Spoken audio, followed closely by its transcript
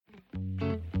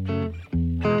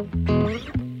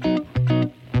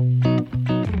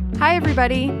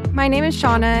everybody. My name is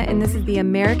Shauna, and this is the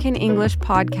American English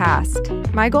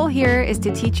Podcast. My goal here is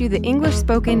to teach you the English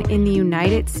spoken in the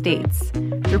United States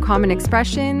through common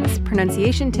expressions,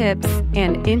 pronunciation tips,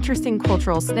 and interesting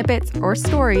cultural snippets or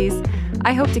stories.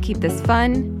 I hope to keep this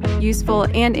fun, useful,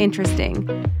 and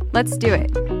interesting. Let's do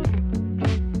it.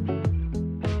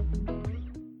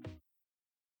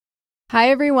 Hi,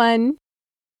 everyone.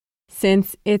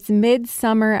 Since it's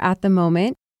midsummer at the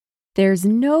moment, there's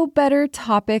no better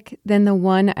topic than the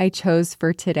one I chose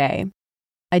for today,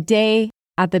 a day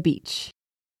at the beach.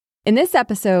 In this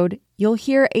episode, you'll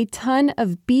hear a ton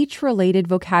of beach-related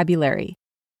vocabulary,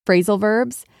 phrasal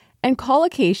verbs, and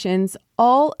collocations,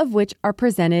 all of which are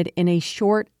presented in a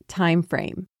short time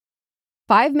frame.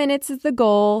 5 minutes is the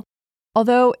goal,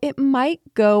 although it might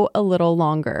go a little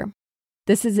longer.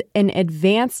 This is an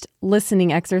advanced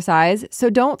listening exercise, so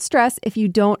don't stress if you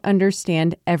don't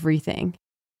understand everything.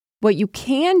 What you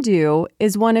can do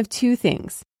is one of two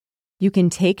things. You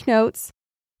can take notes,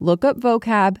 look up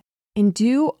vocab, and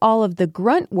do all of the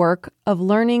grunt work of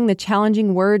learning the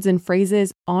challenging words and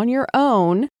phrases on your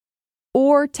own,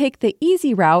 or take the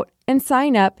easy route and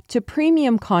sign up to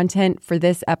premium content for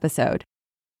this episode.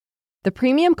 The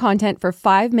premium content for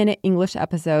 5-minute English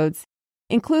episodes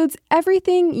includes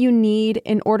everything you need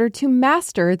in order to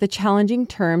master the challenging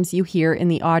terms you hear in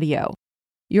the audio.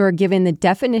 You're given the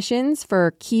definitions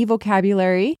for key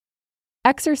vocabulary,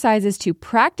 exercises to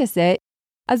practice it,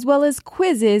 as well as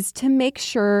quizzes to make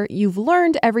sure you've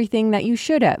learned everything that you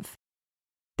should have.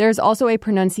 There's also a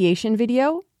pronunciation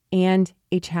video and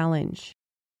a challenge.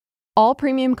 All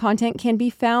premium content can be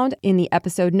found in the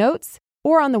episode notes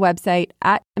or on the website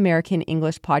at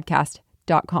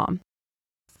AmericanEnglishPodcast.com.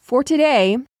 For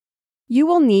today, you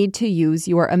will need to use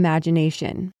your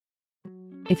imagination.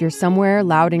 If you're somewhere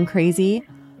loud and crazy,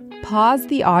 pause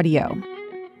the audio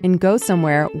and go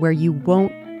somewhere where you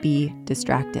won't be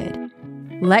distracted.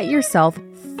 Let yourself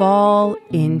fall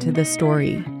into the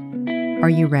story. Are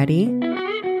you ready?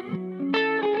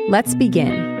 Let's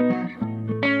begin.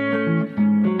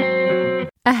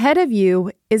 Ahead of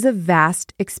you is a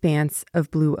vast expanse of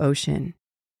blue ocean.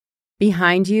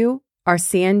 Behind you are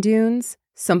sand dunes,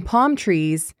 some palm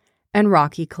trees, and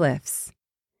rocky cliffs.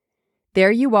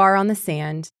 There you are on the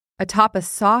sand, atop a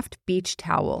soft beach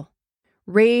towel,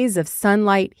 rays of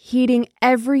sunlight heating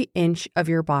every inch of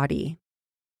your body.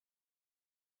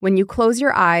 When you close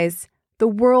your eyes, the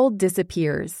world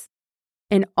disappears,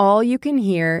 and all you can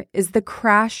hear is the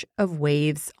crash of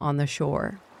waves on the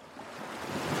shore.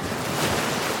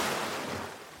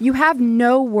 You have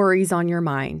no worries on your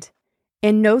mind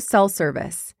and no cell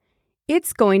service.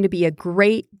 It's going to be a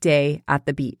great day at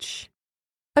the beach.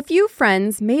 A few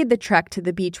friends made the trek to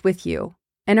the beach with you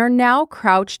and are now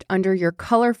crouched under your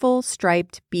colorful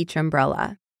striped beach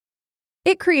umbrella.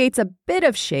 It creates a bit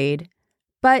of shade,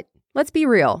 but let's be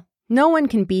real, no one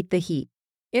can beat the heat.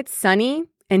 It's sunny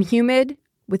and humid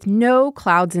with no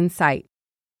clouds in sight.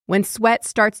 When sweat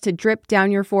starts to drip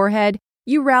down your forehead,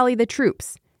 you rally the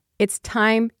troops. It's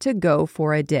time to go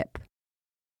for a dip.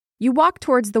 You walk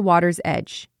towards the water's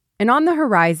edge, and on the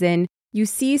horizon, you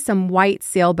see some white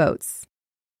sailboats.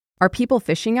 Are people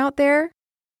fishing out there?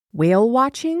 Whale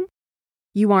watching?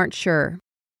 You aren't sure.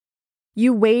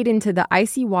 You wade into the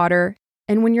icy water,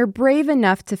 and when you're brave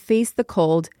enough to face the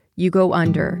cold, you go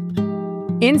under.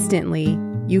 Instantly,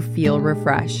 you feel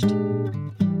refreshed.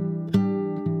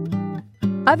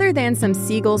 Other than some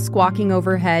seagulls squawking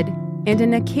overhead and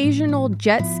an occasional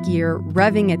jet skier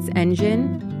revving its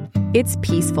engine, it's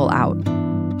peaceful out.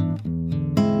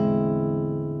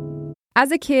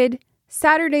 As a kid,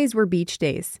 Saturdays were beach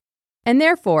days, and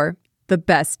therefore, the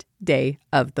best day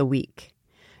of the week.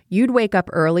 You'd wake up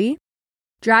early,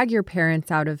 drag your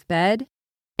parents out of bed,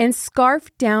 and scarf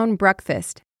down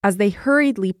breakfast as they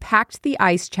hurriedly packed the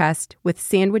ice chest with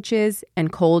sandwiches and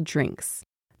cold drinks.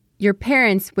 Your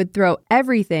parents would throw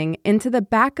everything into the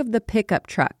back of the pickup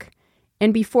truck,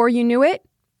 and before you knew it,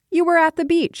 you were at the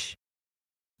beach.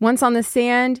 Once on the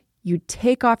sand, you'd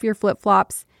take off your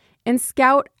flip-flops and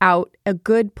scout out a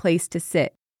good place to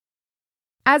sit.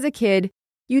 As a kid,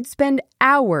 you'd spend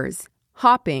hours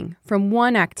hopping from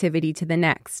one activity to the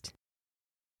next.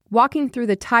 Walking through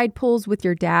the tide pools with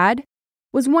your dad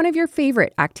was one of your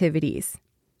favorite activities.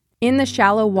 In the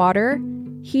shallow water,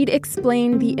 he'd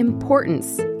explain the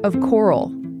importance of coral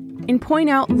and point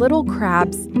out little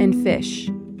crabs and fish.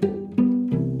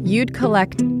 You'd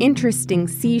collect interesting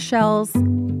seashells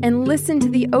and listen to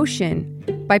the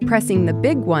ocean by pressing the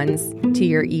big ones to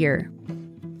your ear.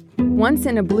 Once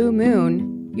in a blue moon,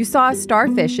 you saw a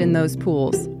starfish in those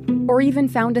pools, or even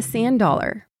found a sand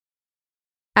dollar.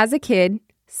 As a kid,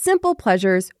 simple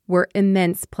pleasures were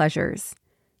immense pleasures.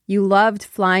 You loved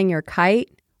flying your kite,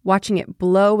 watching it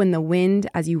blow in the wind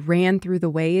as you ran through the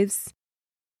waves.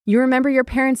 You remember your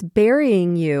parents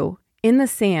burying you in the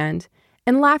sand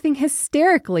and laughing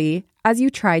hysterically as you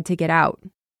tried to get out.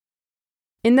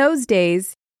 In those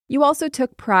days, you also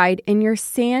took pride in your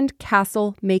sand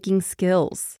castle making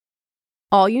skills.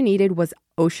 All you needed was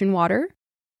ocean water,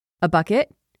 a bucket,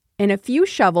 and a few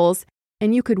shovels,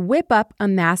 and you could whip up a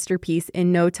masterpiece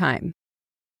in no time.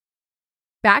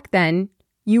 Back then,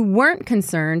 you weren't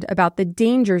concerned about the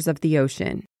dangers of the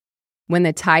ocean. When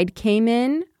the tide came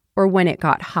in or when it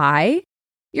got high,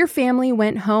 your family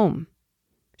went home.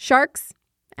 Sharks?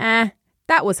 That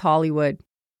was Hollywood.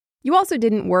 You also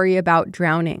didn't worry about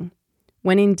drowning.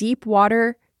 When in deep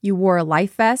water, you wore a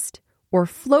life vest or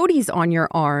floaties on your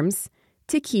arms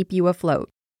to keep you afloat.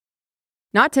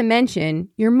 Not to mention,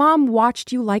 your mom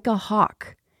watched you like a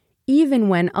hawk, even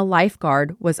when a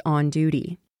lifeguard was on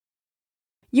duty.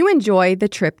 You enjoy the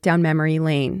trip down memory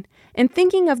lane, and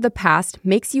thinking of the past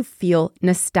makes you feel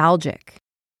nostalgic.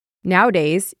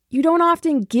 Nowadays, you don't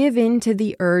often give in to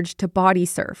the urge to body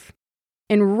surf.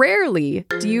 And rarely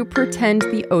do you pretend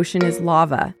the ocean is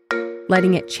lava,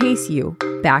 letting it chase you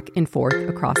back and forth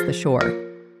across the shore.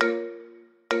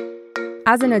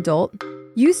 As an adult,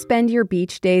 you spend your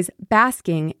beach days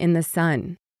basking in the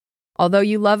sun. Although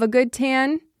you love a good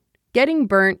tan, getting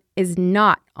burnt is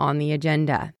not on the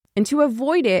agenda. And to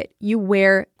avoid it, you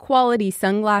wear quality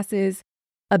sunglasses,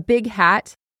 a big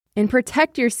hat, and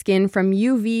protect your skin from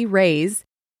UV rays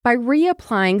by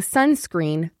reapplying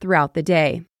sunscreen throughout the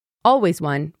day, always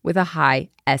one with a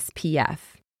high SPF.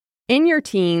 In your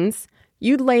teens,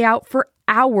 you'd lay out for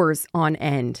hours on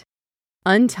end,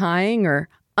 untying or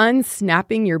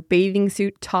unsnapping your bathing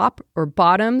suit top or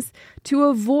bottoms to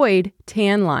avoid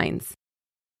tan lines.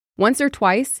 Once or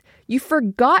twice, you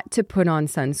forgot to put on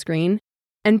sunscreen,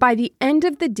 and by the end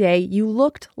of the day, you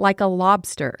looked like a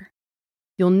lobster.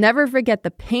 You'll never forget the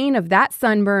pain of that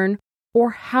sunburn or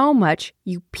how much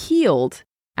you peeled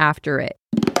after it.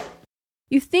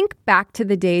 You think back to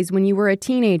the days when you were a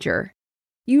teenager.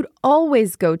 You'd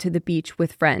always go to the beach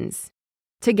with friends.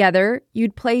 Together,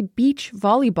 you'd play beach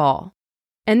volleyball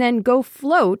and then go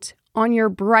float on your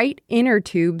bright inner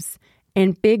tubes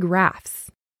and big rafts.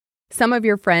 Some of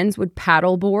your friends would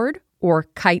paddleboard or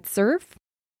kite surf.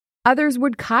 Others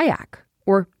would kayak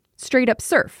or straight up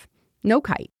surf, no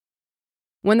kite.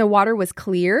 When the water was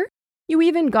clear, you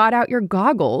even got out your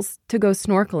goggles to go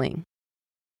snorkeling.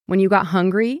 When you got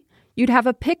hungry, you'd have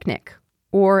a picnic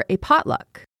or a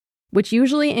potluck, which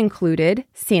usually included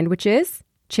sandwiches,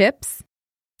 chips,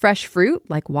 fresh fruit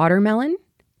like watermelon,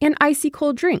 and icy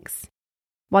cold drinks.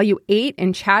 While you ate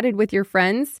and chatted with your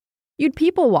friends, you'd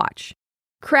people watch.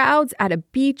 Crowds at a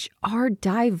beach are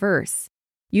diverse.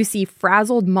 You see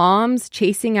frazzled moms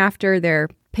chasing after their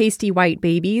pasty white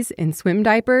babies in swim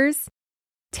diapers,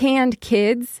 tanned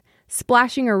kids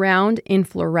splashing around in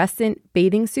fluorescent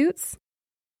bathing suits,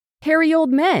 hairy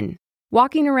old men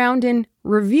walking around in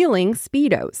revealing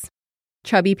Speedos,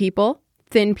 chubby people,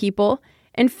 thin people,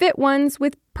 and fit ones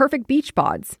with perfect beach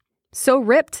bods, so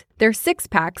ripped their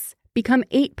 6-packs become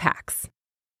 8-packs.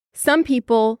 Some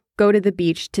people go to the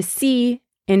beach to see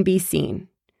and be seen.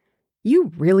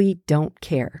 You really don't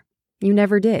care. You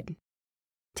never did.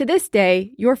 To this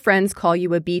day, your friends call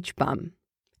you a beach bum.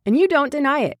 And you don't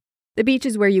deny it. The beach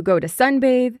is where you go to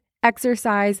sunbathe,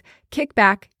 exercise, kick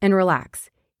back, and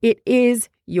relax. It is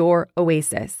your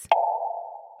oasis.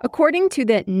 According to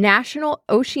the National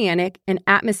Oceanic and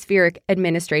Atmospheric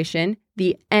Administration,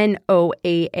 the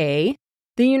NOAA,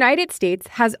 the United States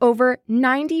has over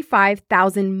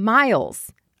 95,000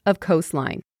 miles of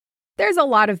coastline. There's a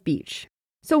lot of beach.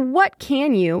 So what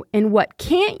can you and what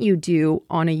can't you do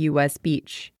on a U.S.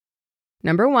 beach?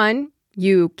 Number 1,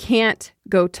 you can't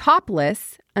go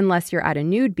topless unless you're at a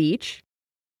nude beach.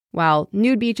 While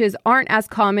nude beaches aren't as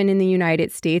common in the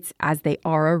United States as they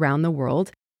are around the world,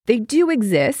 they do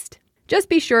exist. Just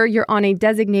be sure you're on a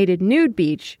designated nude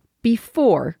beach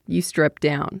before you strip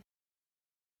down.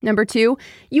 Number 2,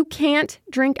 you can't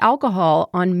drink alcohol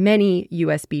on many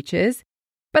U.S. beaches,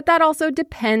 but that also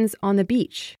depends on the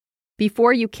beach.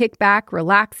 Before you kick back,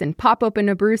 relax, and pop open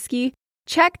a brewski,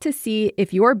 check to see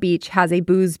if your beach has a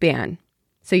booze ban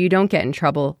so you don't get in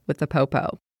trouble with the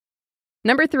popo.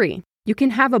 Number 3, you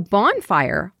can have a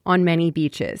bonfire on many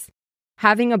beaches.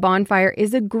 Having a bonfire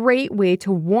is a great way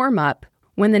to warm up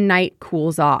when the night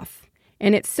cools off.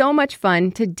 And it's so much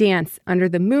fun to dance under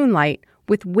the moonlight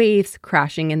with waves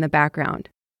crashing in the background.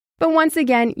 But once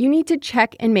again, you need to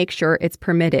check and make sure it's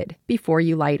permitted before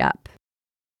you light up.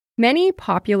 Many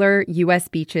popular U.S.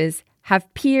 beaches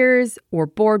have piers or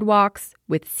boardwalks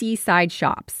with seaside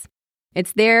shops.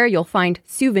 It's there you'll find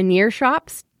souvenir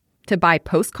shops to buy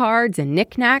postcards and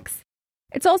knickknacks.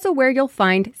 It's also where you'll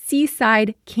find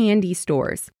seaside candy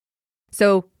stores.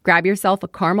 So grab yourself a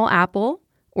caramel apple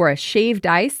or a shaved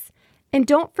ice, and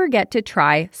don't forget to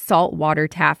try saltwater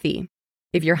taffy.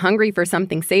 If you're hungry for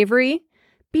something savory,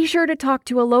 be sure to talk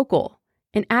to a local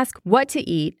and ask what to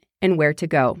eat and where to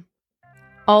go.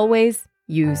 Always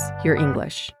use your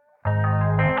English.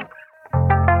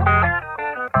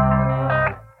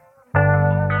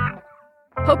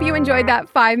 Hope you enjoyed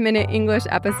that 5-minute English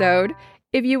episode.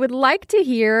 If you would like to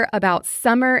hear about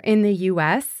summer in the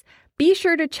U.S., be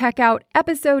sure to check out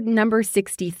episode number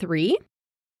 63.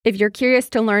 If you're curious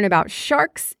to learn about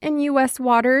sharks in U.S.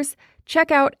 waters,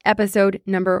 check out episode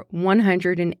number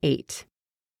 108.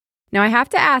 Now, I have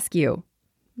to ask you,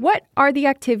 what are the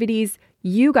activities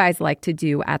you guys like to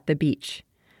do at the beach?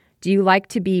 Do you like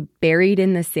to be buried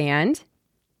in the sand?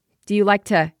 Do you like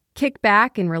to kick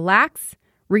back and relax,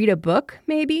 read a book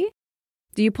maybe?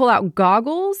 Do you pull out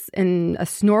goggles and a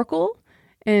snorkel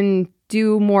and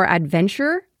do more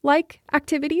adventure-like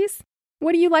activities?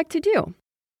 What do you like to do?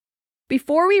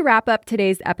 Before we wrap up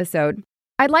today's episode,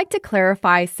 I'd like to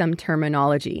clarify some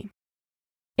terminology.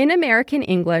 In American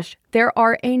English, there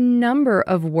are a number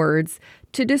of words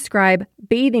to describe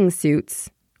bathing suits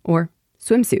or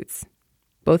swimsuits.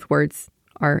 Both words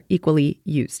are equally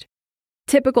used.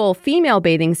 Typical female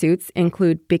bathing suits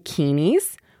include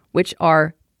bikinis, which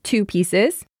are 2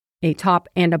 pieces, a top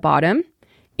and a bottom,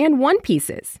 and 1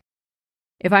 pieces.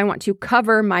 If I want to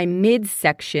cover my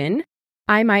midsection,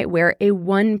 I might wear a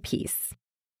 1-piece.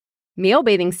 Male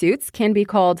bathing suits can be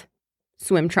called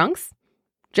swim trunks,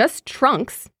 just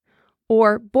trunks,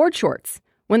 or board shorts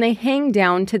when they hang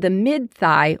down to the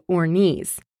mid-thigh or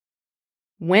knees.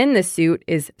 When the suit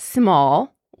is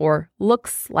small or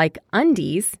looks like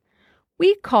undies,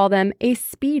 we call them a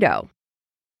Speedo.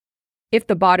 If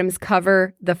the bottoms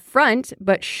cover the front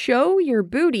but show your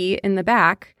booty in the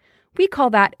back, we call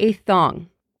that a thong.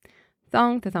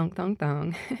 Thong, thong, thong,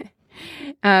 thong.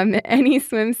 Any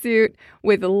swimsuit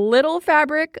with little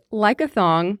fabric like a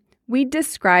thong, we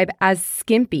describe as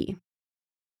skimpy.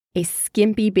 A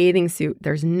skimpy bathing suit,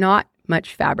 there's not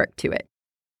much fabric to it.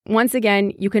 Once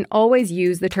again, you can always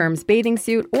use the terms bathing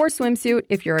suit or swimsuit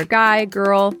if you're a guy,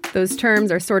 girl. Those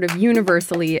terms are sort of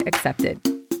universally accepted.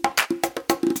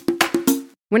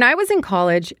 When I was in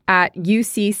college at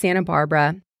UC Santa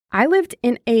Barbara, I lived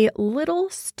in a little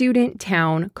student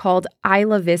town called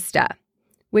Isla Vista,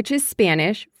 which is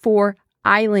Spanish for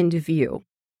island view.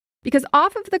 Because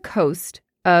off of the coast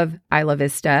of Isla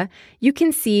Vista, you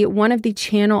can see one of the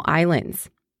Channel Islands.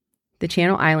 The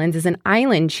Channel Islands is an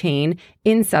island chain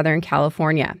in Southern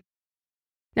California.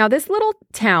 Now, this little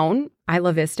town,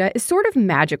 Isla Vista, is sort of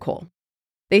magical.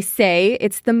 They say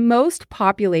it's the most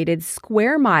populated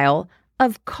square mile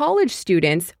of college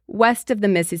students west of the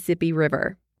Mississippi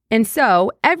River. And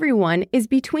so everyone is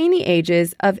between the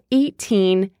ages of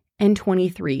 18 and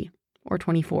 23 or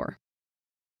 24.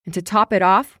 And to top it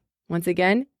off, once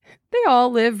again, they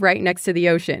all live right next to the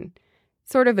ocean.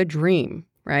 Sort of a dream,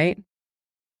 right?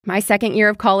 My second year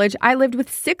of college, I lived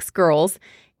with 6 girls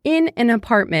in an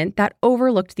apartment that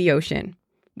overlooked the ocean.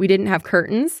 We didn't have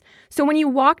curtains, so when you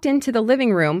walked into the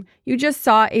living room, you just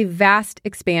saw a vast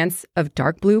expanse of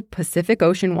dark blue Pacific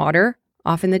Ocean water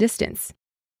off in the distance.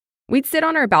 We'd sit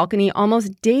on our balcony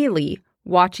almost daily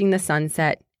watching the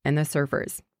sunset and the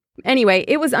surfers. Anyway,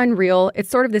 it was unreal. It's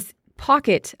sort of this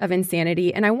pocket of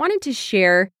insanity, and I wanted to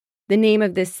share the name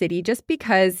of this city just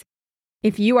because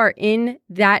if you are in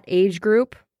that age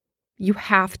group, you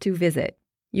have to visit.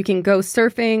 You can go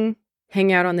surfing,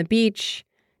 hang out on the beach,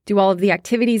 do all of the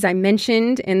activities I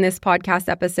mentioned in this podcast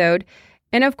episode,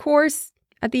 and of course,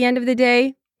 at the end of the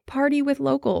day, party with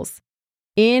locals.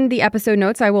 In the episode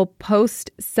notes, I will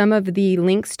post some of the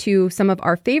links to some of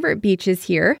our favorite beaches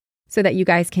here so that you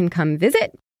guys can come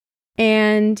visit.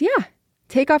 And yeah,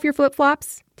 take off your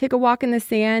flip-flops, take a walk in the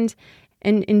sand,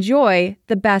 and enjoy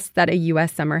the best that a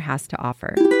U.S. summer has to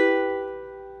offer.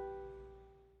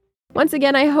 Once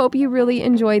again, I hope you really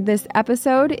enjoyed this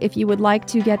episode. If you would like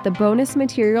to get the bonus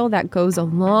material that goes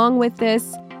along with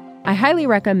this, I highly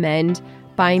recommend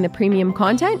buying the premium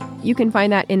content. You can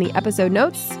find that in the episode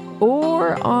notes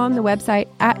or on the website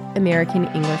at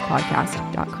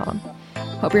AmericanEnglishPodcast.com.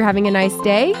 Hope you're having a nice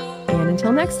day, and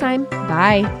until next time,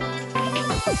 bye.